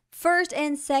scorers, first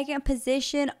and second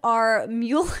position are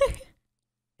Mueller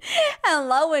and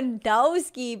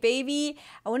Lewandowski, baby.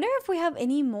 I wonder if we have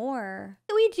any more.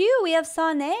 We do. We have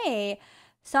Sané.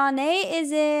 Sané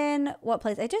is in what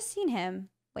place? I just seen him.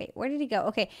 Wait, where did he go?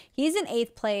 Okay, he's in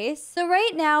 8th place. So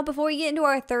right now, before we get into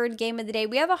our third game of the day,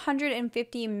 we have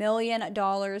 $150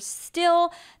 million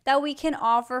still that we can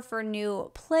offer for new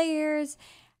players.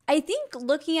 I think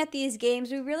looking at these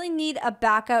games, we really need a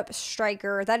backup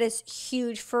striker. That is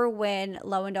huge for when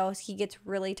Lewandowski gets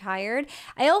really tired.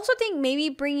 I also think maybe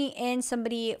bringing in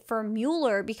somebody for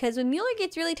Mueller, because when Mueller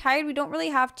gets really tired, we don't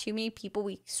really have too many people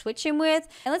we switch him with.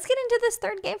 And let's get into this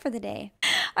third game for the day.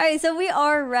 All right, so we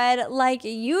are red like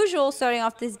usual starting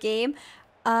off this game.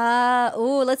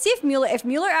 Let's see if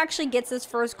Mueller actually gets his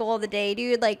first goal of the day,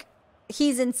 dude. Like,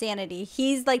 he's insanity.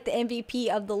 He's like the MVP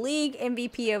of the league,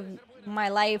 MVP of my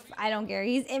life. I don't care.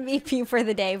 He's MVP for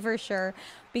the day for sure,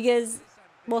 because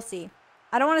we'll see.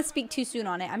 I don't want to speak too soon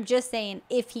on it. I'm just saying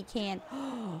if he can.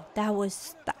 that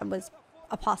was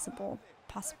a possible.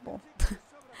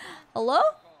 Hello?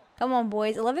 Come on,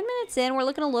 boys. 11 minutes in. We're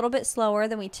looking a little bit slower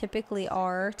than we typically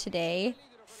are today.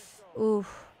 Ooh.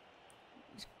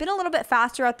 It's been a little bit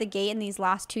faster out the gate in these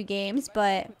last 2 games,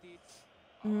 but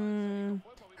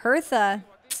Bertha.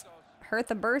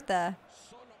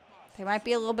 They might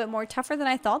be a little bit more tougher than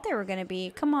I thought they were going to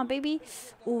be. Come on, baby.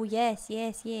 Ooh, yes.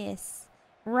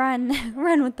 Run.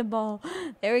 Run with the ball.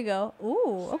 There we go.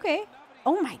 Ooh, okay.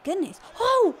 Oh, my goodness.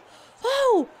 Oh!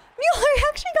 Mueller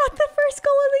actually got the first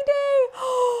goal of the day.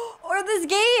 Or this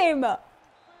game.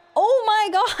 Oh, my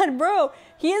God, bro.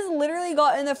 He has literally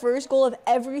gotten the first goal of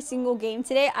every single game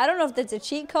today. I don't know if that's a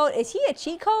cheat code. Is he a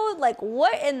cheat code? Like,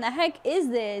 what in the heck is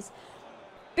this?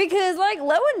 Because, like,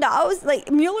 Lewandowski, like,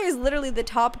 Mueller is literally the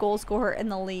top goal scorer in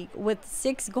the league with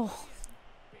 6 goals.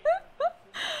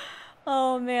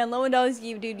 Oh, man.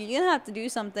 Lewandowski, dude, you're going to have to do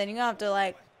something. You're going to have to,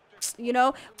 like, you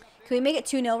know. Can we make it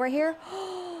 2-0 right here?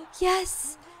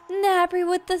 Yes. Gnabry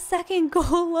with the second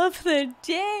goal of the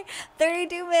day.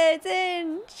 32 minutes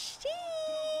in.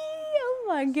 Oh,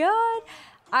 my God.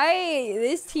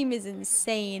 This team is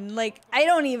insane. Like, I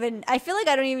feel like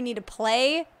I don't even need to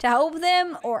play to help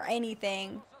them or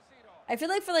anything. I feel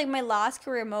like for like my last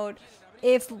career mode,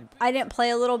 if I didn't play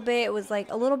a little bit, it was like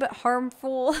a little bit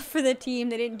harmful for the team.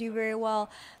 They didn't do very well.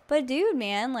 But dude,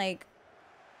 man, like,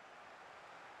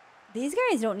 these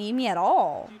guys don't need me at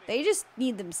all. They just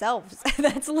need themselves.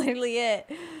 That's literally it.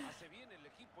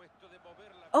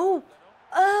 Oh.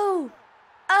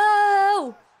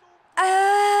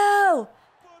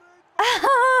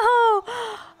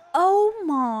 Oh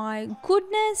my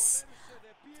goodness.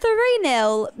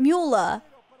 3-0 Mueller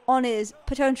on his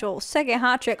potential second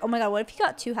hat trick. Oh my God, what if he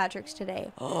got 2 hat tricks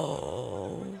today?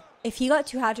 Oh. If he got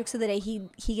 2 hat tricks of the day, he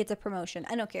gets a promotion.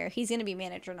 I don't care. He's going to be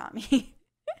manager, not me.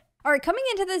 All right, coming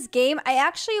into this game,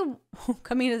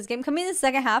 coming into the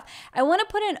second half, I want to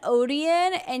put an Odoi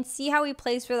in and see how he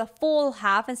plays for the full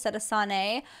half instead of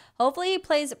Sané. Hopefully he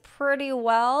plays pretty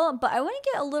well, but I want to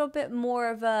get a little bit more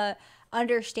of a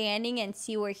understanding and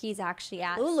see where he's actually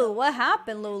at. Lulu, what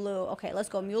happened, Lulu? Okay, let's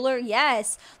go, Mueller.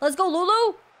 Yes, let's go,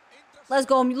 Lulu. Let's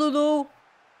go, Lulu.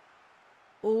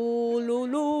 Oh,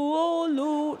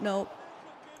 Lulu. Nope.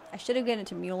 I should have given it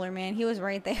to Mueller, man. He was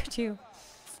right there, too.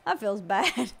 That feels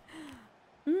bad.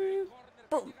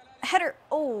 Boom. Header.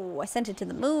 Oh, I sent it to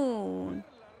the moon.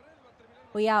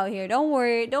 We out here. Don't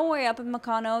worry. Don't worry, up in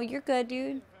Meccano. You're good,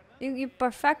 dude. You're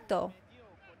perfecto.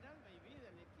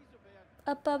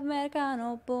 Up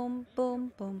Meccano. Boom,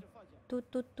 boom, boom. Do.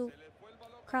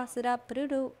 Cross it up.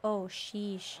 Do. Oh,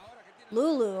 sheesh.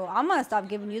 Lulu, I'm going to stop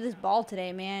giving you this ball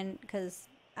today, man. Because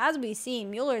as we see,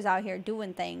 Mueller's out here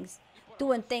doing things.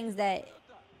 Doing things that,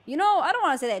 you know, I don't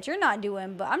want to say that you're not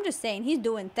doing, but I'm just saying he's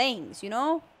doing things, you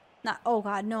know? Not, oh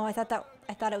God, no, I thought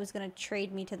it was going to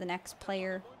trade me to the next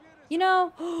player. You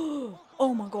know?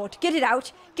 Oh my God, get it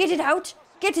out. Get it out.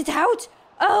 Get it out.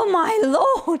 Oh my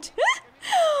Lord.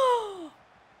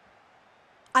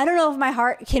 I don't know if my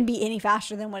heart can be any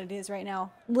faster than what it is right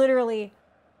now. Literally.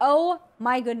 Oh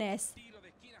my goodness.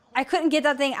 I couldn't get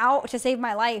that thing out to save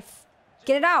my life.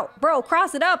 Get it out. Bro,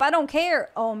 cross it up. I don't care.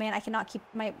 Oh, man, I cannot keep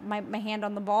my hand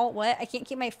on the ball. What? I can't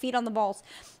keep my feet on the balls.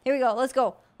 Here we go. Let's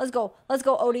go. Let's go. Let's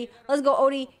go, Odoi. Let's go,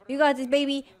 Odoi. You got this,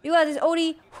 baby. You got this,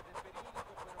 Odoi.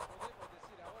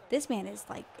 This man is,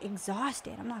 like,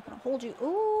 exhausted. I'm not going to hold you.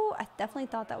 Ooh, I definitely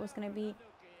thought that was going to be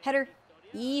header.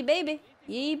 Yee, baby.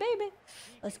 Yee, baby.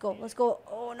 Let's go. Let's go.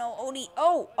 Oh, no, Odoi.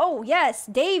 Oh, yes.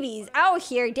 Davies out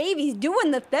here. Davies doing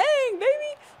the thing,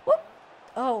 baby. Whoop.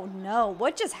 Oh no,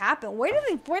 what just happened? Where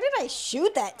did I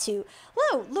shoot that to?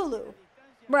 Lulu.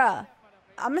 Bruh.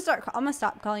 I'm gonna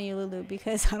stop calling you Lulu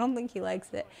because I don't think he likes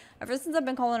it. Ever since I've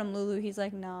been calling him Lulu, he's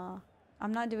like, nah,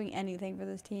 I'm not doing anything for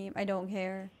this team. I don't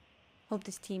care. Hope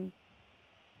this team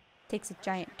takes a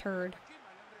giant turd.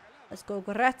 Let's go,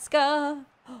 Goretzka.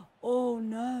 Oh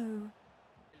no.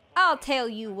 I'll tell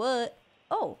you what.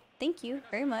 Oh, thank you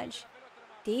very much.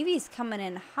 Davies coming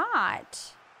in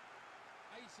hot.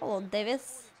 Hello,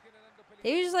 Davis.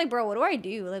 Davies is like, bro, what do I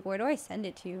do? Like, where do I send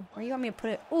it to? Where you want me to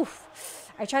put it?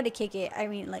 Oof. I tried to kick it. I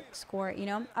mean, like, score it, you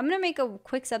know? I'm going to make a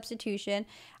quick substitution.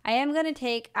 I am going to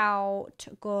take out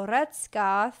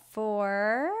Goretzka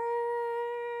for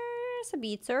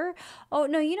Sabitzer. Oh,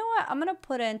 no, you know what? I'm going to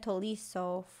put in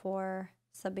Tolisso for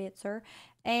Sabitzer.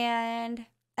 And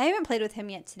I haven't played with him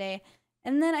yet today.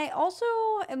 And then I also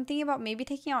am thinking about maybe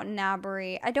taking out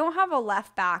Gnabry. I don't have a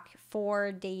left back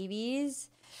for Davies.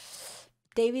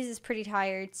 Davies is pretty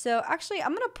tired. So actually,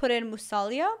 I'm going to put in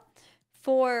Musalia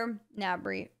for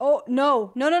Gnabry. Oh,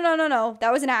 no. No.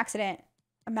 That was an accident.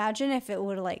 Imagine if it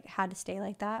would have like had to stay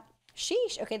like that.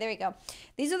 Sheesh. Okay, there we go.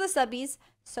 These are the subbies.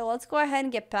 So let's go ahead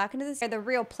and get back into this. The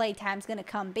real play time's going to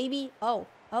come, baby. Oh.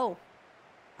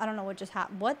 I don't know what just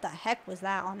happened. What the heck was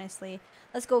that, honestly?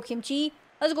 Let's go, Kimchi.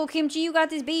 Let's go, Kimchi. You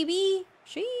got this, baby.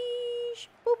 Sheesh.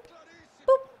 Boop.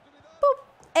 Boop. Boop.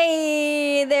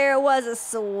 Hey, there was a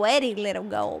sweaty little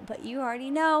goal. But you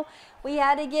already know. We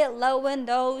had to get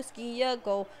Lewandowski a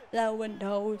goal.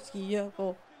 Lewandowski a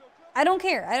goal. I don't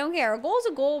care. A goal's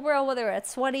a goal, bro. Whether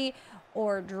it's sweaty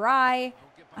or dry.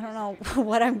 I don't know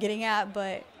what I'm getting at.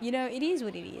 But, you know, it is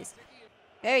what it is.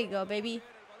 There you go, baby.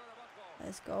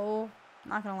 Let's go.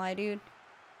 Not gonna lie, dude.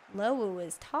 Lowu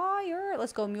is tired.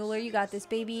 Let's go, Mueller. You got this,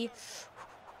 baby.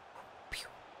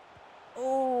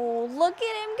 Oh, look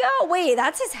at him go. Wait,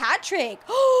 that's his hat trick.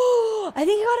 Oh, I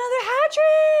think he got another hat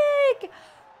trick.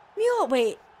 Mueller,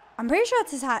 wait. I'm pretty sure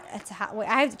that's his hat. That's a hat. Wait,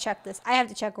 I have to check this. I have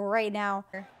to check right now.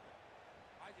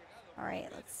 All right,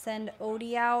 let's send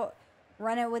Odie out.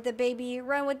 Run it with the baby.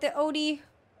 Run with the Odie.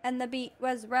 And the beat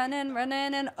was running,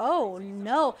 and oh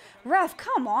no. Ref,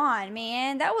 come on,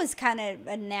 man. That was kind of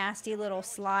a nasty little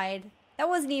slide. That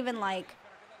wasn't even like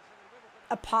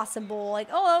a possible, like,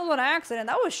 oh, that was an accident.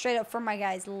 That was straight up from my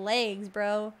guy's legs,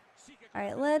 bro. All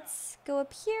right, let's go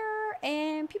up here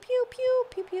and pew, pew, pew,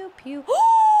 pew, pew, pew.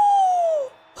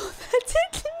 Oh, that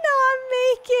did not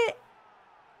make it.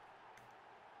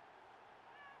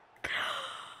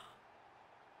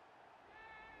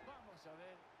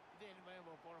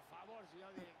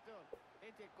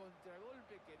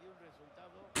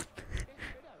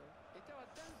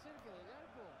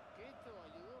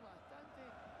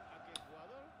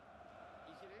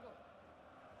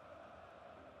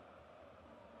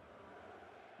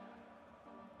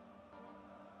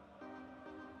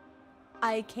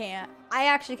 I can't. I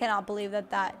actually cannot believe that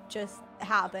that just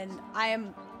happened. I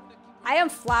am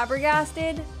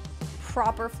flabbergasted.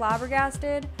 Proper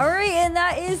flabbergasted. All right, and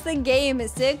that is the game.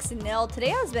 6-0. Today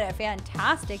has been a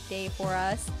fantastic day for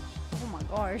us. Oh my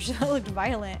gosh, that looked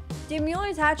violent. Did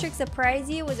Mueller's hat trick surprise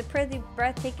you? It was a pretty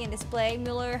breathtaking display.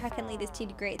 Mueller can lead his team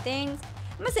to great things.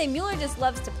 I'm gonna say Mueller just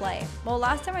loves to play. Well,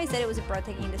 last time I said it was a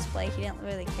breathtaking display, he didn't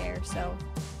really care, so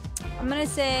I'm gonna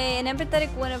say an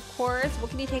empathetic win, of course. What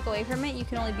can you take away from it? You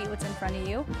can only beat what's in front of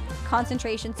you.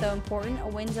 Concentration so important. A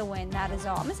win's a win. That is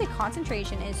all. I'm gonna say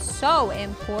concentration is so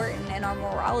important, and our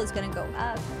morale is gonna go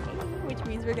up, which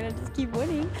means we're gonna just keep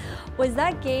winning. Was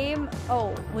that game?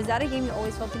 Oh, was that a game you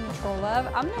always felt in control of?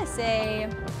 I'm gonna say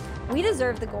we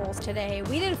deserved the goals today.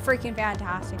 We did freaking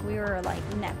fantastic. We were like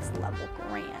next level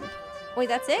grand. Wait,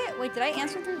 that's it? Wait, did I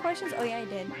answer 3 questions? Oh, yeah, I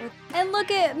did. And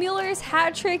look at Mueller's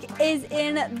hat trick is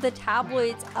in the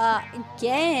tabloids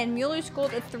again. Mueller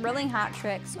scored a thrilling hat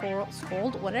trick.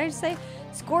 What did I say?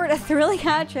 Scored a thrilling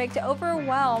hat trick to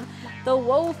overwhelm the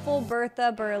woeful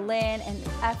Bertha Berlin and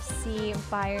FC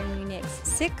Bayern Munich's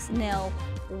 6-0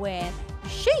 win.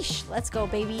 Sheesh, let's go,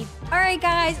 baby. All right,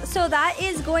 guys, so that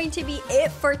is going to be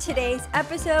it for today's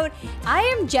episode. I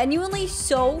am genuinely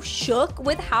so shook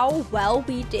with how well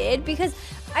we did, because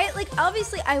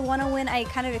obviously I want to win. I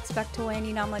kind of expect to win,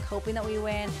 you know. I'm like hoping that we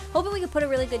win, hoping we can put a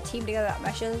really good team together at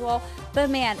Mesh as well.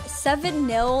 But man,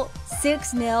 7-0,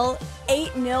 6-0,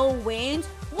 8-0 wins.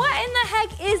 What in the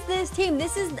heck is this team?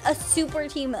 This is a super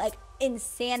team, like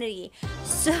insanity.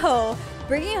 So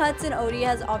bringing Hudson Odoi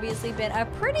has obviously been a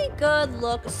pretty good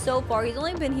look so far. He's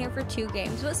only been here for 2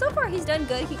 games, but so far he's done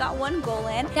good. He got 1 goal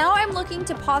in. Now I'm looking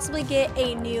to possibly get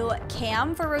a new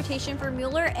cam for rotation for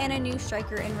Mueller and a new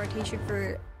striker in rotation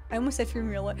for, I almost said for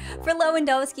Mueller, for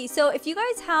Lewandowski. So if you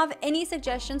guys have any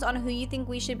suggestions on who you think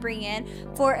we should bring in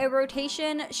for a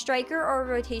rotation striker or a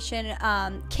rotation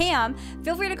cam,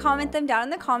 feel free to comment them down in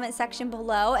the comment section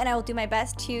below, and I will do my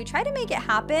best to try to make it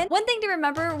happen. One thing to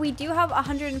remember, we do have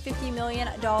 $150 million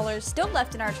still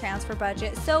left in our transfer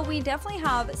budget, so we definitely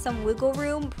have some wiggle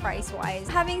room price-wise.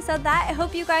 Having said that, I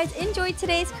hope you guys enjoyed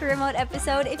today's career mode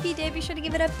episode. If you did, be sure to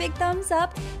give it a big thumbs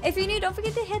up. If you're new, don't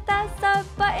forget to hit that sub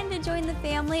button to join the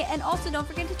family. family, and also don't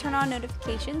forget to turn on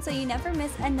notifications so you never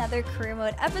miss another career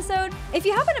mode episode. If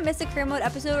you happen to miss a career mode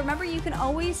episode, remember you can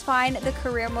always find the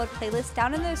career mode playlist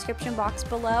down in the description box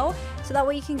below, so that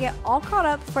way you can get all caught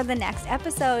up for the next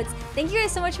episodes. Thank you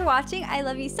guys so much for watching. I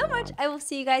love you so much. I will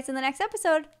see you guys in the next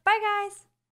episode. Bye guys.